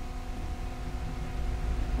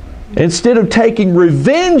 Instead of taking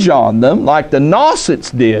revenge on them like the Nausets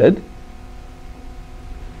did,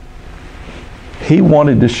 he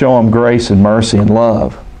wanted to show them grace and mercy and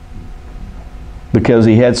love, because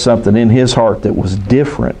he had something in his heart that was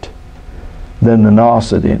different than the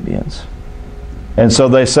Nauset Indians. And so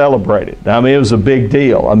they celebrated. I mean, it was a big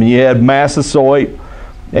deal. I mean, you had Massasoit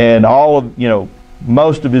and all of,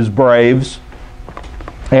 most of his braves,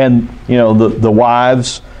 and, the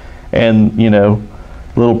wives, and,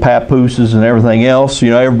 little papooses and everything else.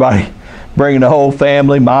 Everybody bringing the whole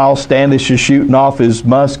family. Miles Standish is shooting off his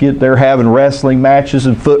musket. They're having wrestling matches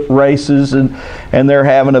and foot races, and they're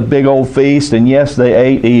having a big old feast. And yes, they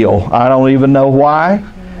ate eel. I don't even know why,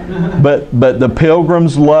 but the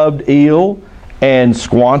pilgrims loved eel, and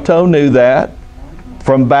Squanto knew that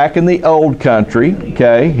from back in the old country.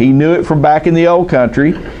 Okay, he knew it from back in the old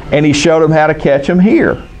country, and he showed them how to catch them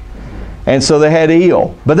here. And so they had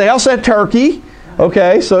eel, but they also had turkey.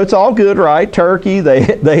 Okay, so it's all good, right? Turkey. They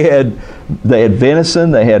had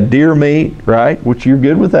venison. They had deer meat, right? Which you're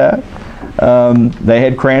good with that. They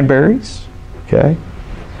had cranberries. Okay.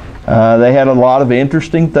 They had a lot of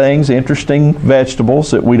interesting things, interesting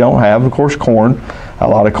vegetables that we don't have. Of course, corn. A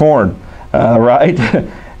lot of corn, right?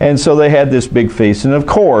 And so they had this big feast. And of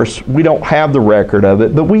course, we don't have the record of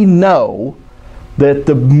it, but we know that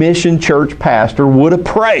the mission church pastor would have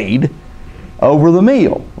prayed over the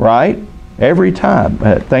meal, right? Every time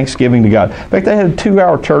at Thanksgiving to God. In fact, they had a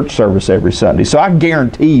 2-hour church service every Sunday. So I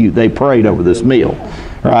guarantee you they prayed over this meal,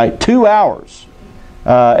 right? 2 hours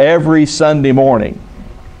every Sunday morning.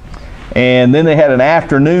 And then they had an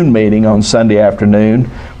afternoon meeting on Sunday afternoon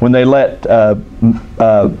when they let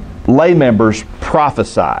lay members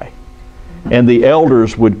prophesy. And the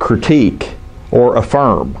elders would critique or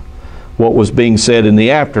affirm what was being said in the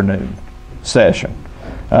afternoon session.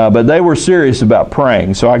 But they were serious about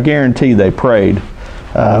praying, so I guarantee they prayed.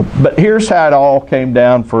 But here's how it all came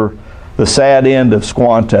down for the sad end of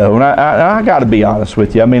Squanto. And I got to be honest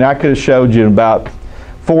with you. I mean, I could have showed you about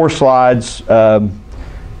 4 slides, and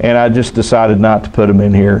I just decided not to put them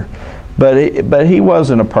in here. But he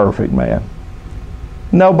wasn't a perfect man.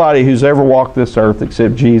 Nobody who's ever walked this earth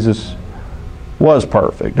except Jesus was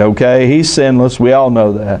perfect, okay? He's sinless. We all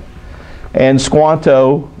know that. And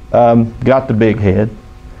Squanto got the big head.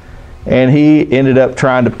 And he ended up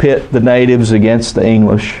trying to pit the natives against the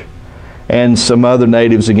English and some other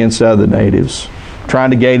natives against other natives, trying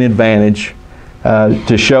to gain advantage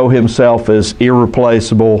to show himself as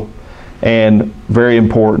irreplaceable and very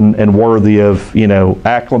important and worthy of,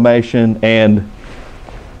 acclamation and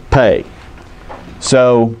pay.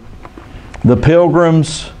 So the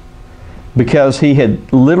pilgrims, because he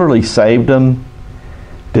had literally saved them,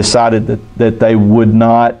 decided that they would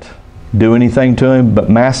not do anything to him, but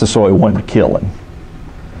Massasoit wanted to kill him.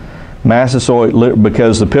 Massasoit,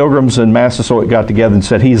 because the pilgrims and Massasoit got together and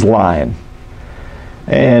said he's lying,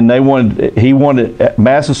 and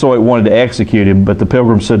Massasoit wanted to execute him, but the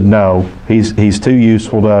pilgrims said no, he's too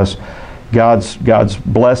useful to us. God's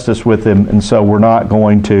blessed us with him, and so we're not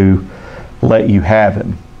going to let you have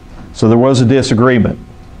him. So there was a disagreement,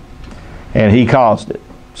 and he caused it.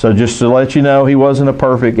 So just to let you know, he wasn't a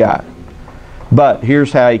perfect guy. But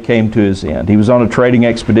here's how he came to his end. He was on a trading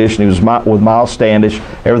expedition. He was with Miles Standish.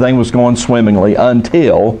 Everything was going swimmingly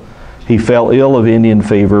until He fell ill of Indian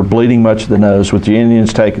fever, bleeding much of the nose, which the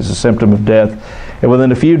Indians take as a symptom of death. And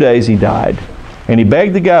within a few days he died. And he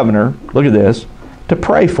begged the governor, look at this, to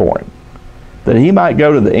pray for him, that he might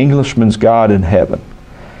go to the Englishman's God in heaven.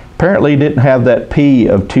 Apparently he didn't have that P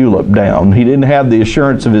of tulip down. He didn't have the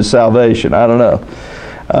assurance of his salvation. I don't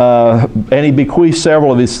know. And he bequeathed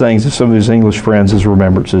several of his things to some of his English friends as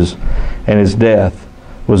remembrances. And his death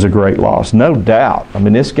was a great loss. No doubt. I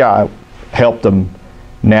mean, this guy helped them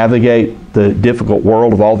navigate the difficult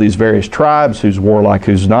world of all these various tribes, who's warlike,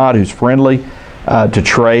 who's not, who's friendly, to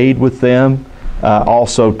trade with them,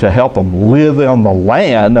 also to help them live on the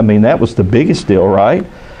land. I mean, that was the biggest deal, right?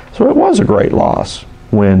 So it was a great loss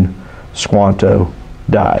when Squanto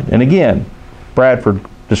died. And again, Bradford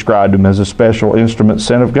described him as a special instrument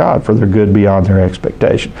sent of God for their good beyond their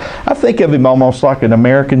expectation. I think of him almost like an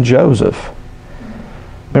American Joseph.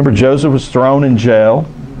 Remember, Joseph was thrown in jail,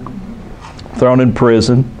 thrown in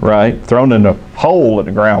prison, right? Thrown in a hole in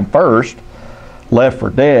the ground first, left for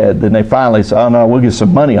dead. Then they finally said, oh no, we'll get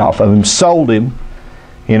some money off of him. Sold him,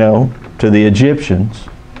 you know, to the Egyptians,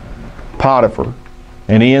 Potiphar.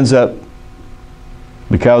 And he ends up,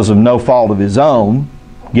 because of no fault of his own,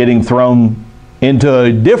 getting thrown into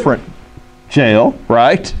a different jail,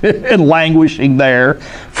 right? And languishing there,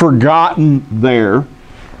 forgotten there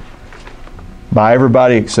by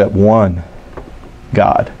everybody except one,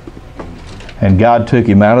 God. And God took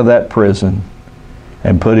him out of that prison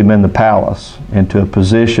and put him in the palace into a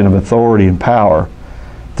position of authority and power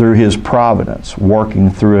through His providence, working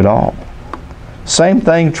through it all. Same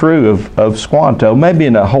thing true of Squanto, maybe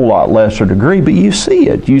in a whole lot lesser degree, but you see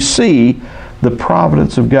it. You see the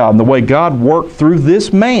providence of God and the way God worked through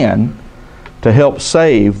this man to help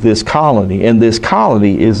save this colony. And this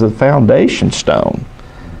colony is a foundation stone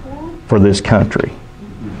for this country.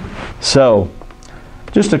 So,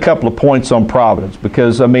 just a couple of points on providence,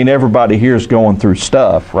 because, I mean, everybody here is going through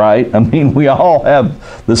stuff, right? I mean, we all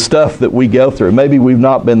have the stuff that we go through. Maybe we've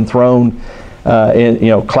not been thrown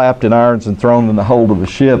clapped in irons and thrown in the hold of a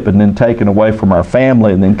ship and then taken away from our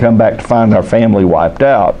family and then come back to find our family wiped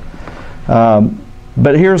out.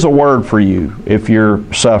 But here's a word for you if you're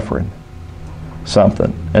suffering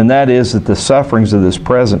something, and that is that the sufferings of this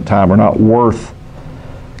present time are not worth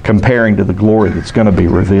comparing to the glory that's going to be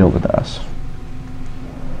revealed in us.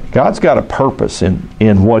 God's got a purpose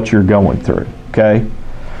in what you're going through, okay?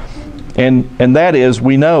 And that is,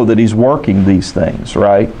 we know that He's working these things,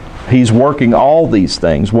 right? He's working all these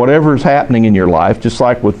things. Whatever is happening in your life, just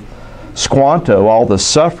like with Squanto, all the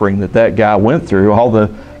suffering that guy went through, all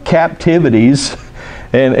the captivities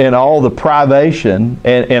and all the privation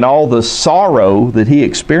and all the sorrow that he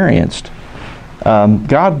experienced,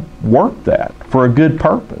 God worked that for a good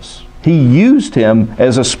purpose. He used him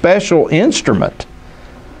as a special instrument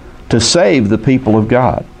to save the people of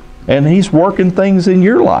God. And He's working things in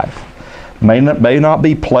your life. May not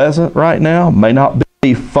be pleasant right now, may not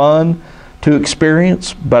be fun to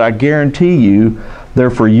experience, but I guarantee you they're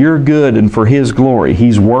for your good and for His glory.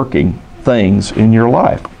 He's working things in your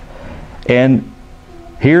life. And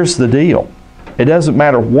here's the deal. It doesn't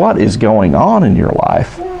matter what is going on in your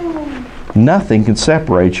life. Nothing can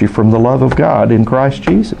separate you from the love of God in Christ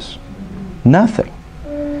Jesus. Nothing.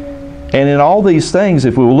 And in all these things,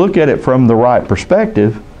 if we look at it from the right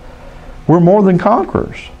perspective, we're more than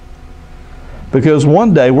conquerors. Because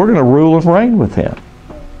one day we're going to rule and reign with Him.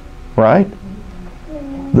 Right?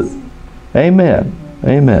 Amen.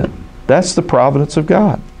 Amen. That's the providence of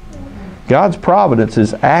God. God's providence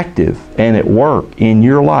is active and at work in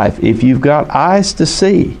your life if you've got eyes to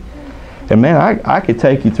see. And man, I could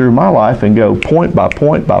take you through my life and go point by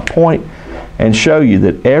point by point and show you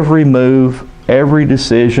that every move, every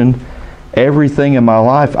decision, everything in my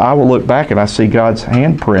life, I will look back and I see God's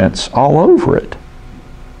handprints all over it.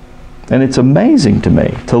 And it's amazing to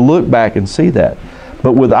me to look back and see that.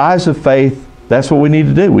 But with eyes of faith, that's what we need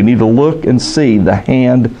to do. We need to look and see the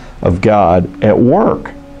hand of God at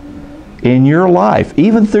work in your life,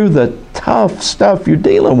 even through the tough stuff you're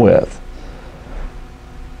dealing with.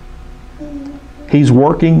 He's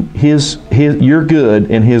working your good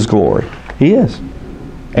in His glory. He is.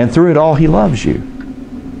 And through it all, He loves you.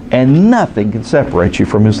 And nothing can separate you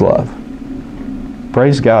from His love.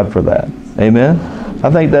 Praise God for that. Amen?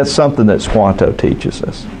 I think that's something that Squanto teaches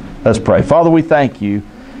us. Let's pray. Father, we thank You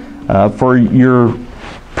for Your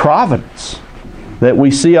providence that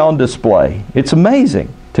we see on display. It's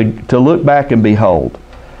amazing to look back and behold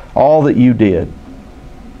all that You did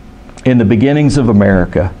in the beginnings of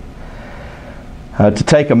America. To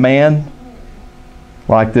take a man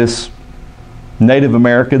like this Native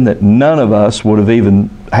American that none of us would have even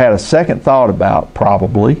had a second thought about,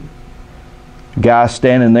 probably, Guy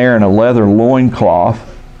standing there in a leather loincloth,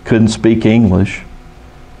 couldn't speak English.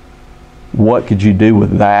 What could you do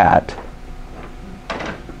with that?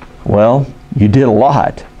 Well, you did a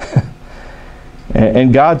lot.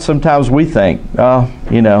 And God, sometimes we think, oh,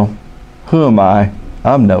 you know, who am I?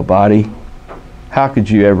 I'm nobody. How could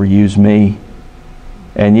you ever use me?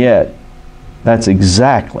 And yet, that's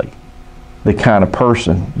exactly the kind of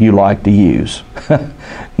person you like to use.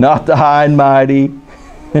 Not the high and mighty.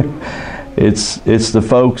 It's the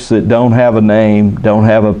folks that don't have a name, don't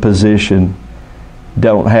have a position,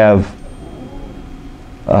 don't have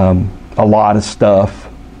a lot of stuff.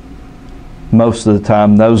 Most of the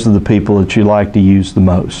time, those are the people that you like to use the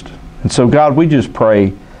most. And so, God, we just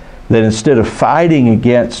pray that instead of fighting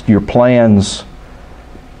against your plans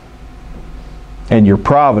and your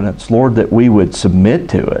providence, Lord, that we would submit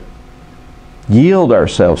to it, yield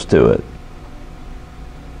ourselves to it,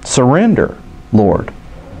 surrender, Lord,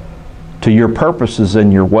 to your purposes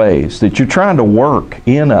and your ways, that you're trying to work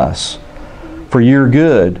in us for your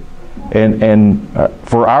good and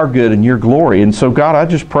for our good and your glory. And so, God, I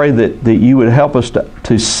just pray that you would help us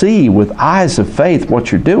to see with eyes of faith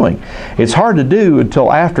what you're doing. It's hard to do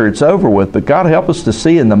until after it's over with, but God, help us to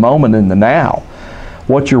see in the moment, in the now,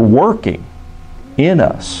 what you're working in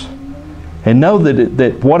us. And know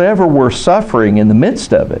that whatever we're suffering in the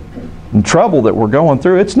midst of it, and trouble that we're going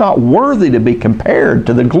through, it's not worthy to be compared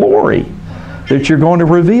to the glory that you're going to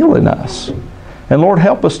reveal in us. And Lord,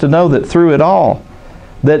 help us to know that through it all,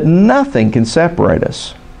 that nothing can separate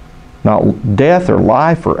us. Not death or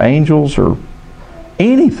life or angels or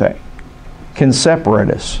anything can separate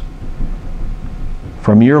us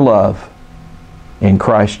from your love in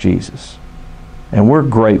Christ Jesus. And we're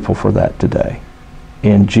grateful for that today.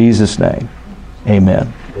 In Jesus' name,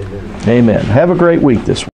 amen. Amen. Have a great week this week.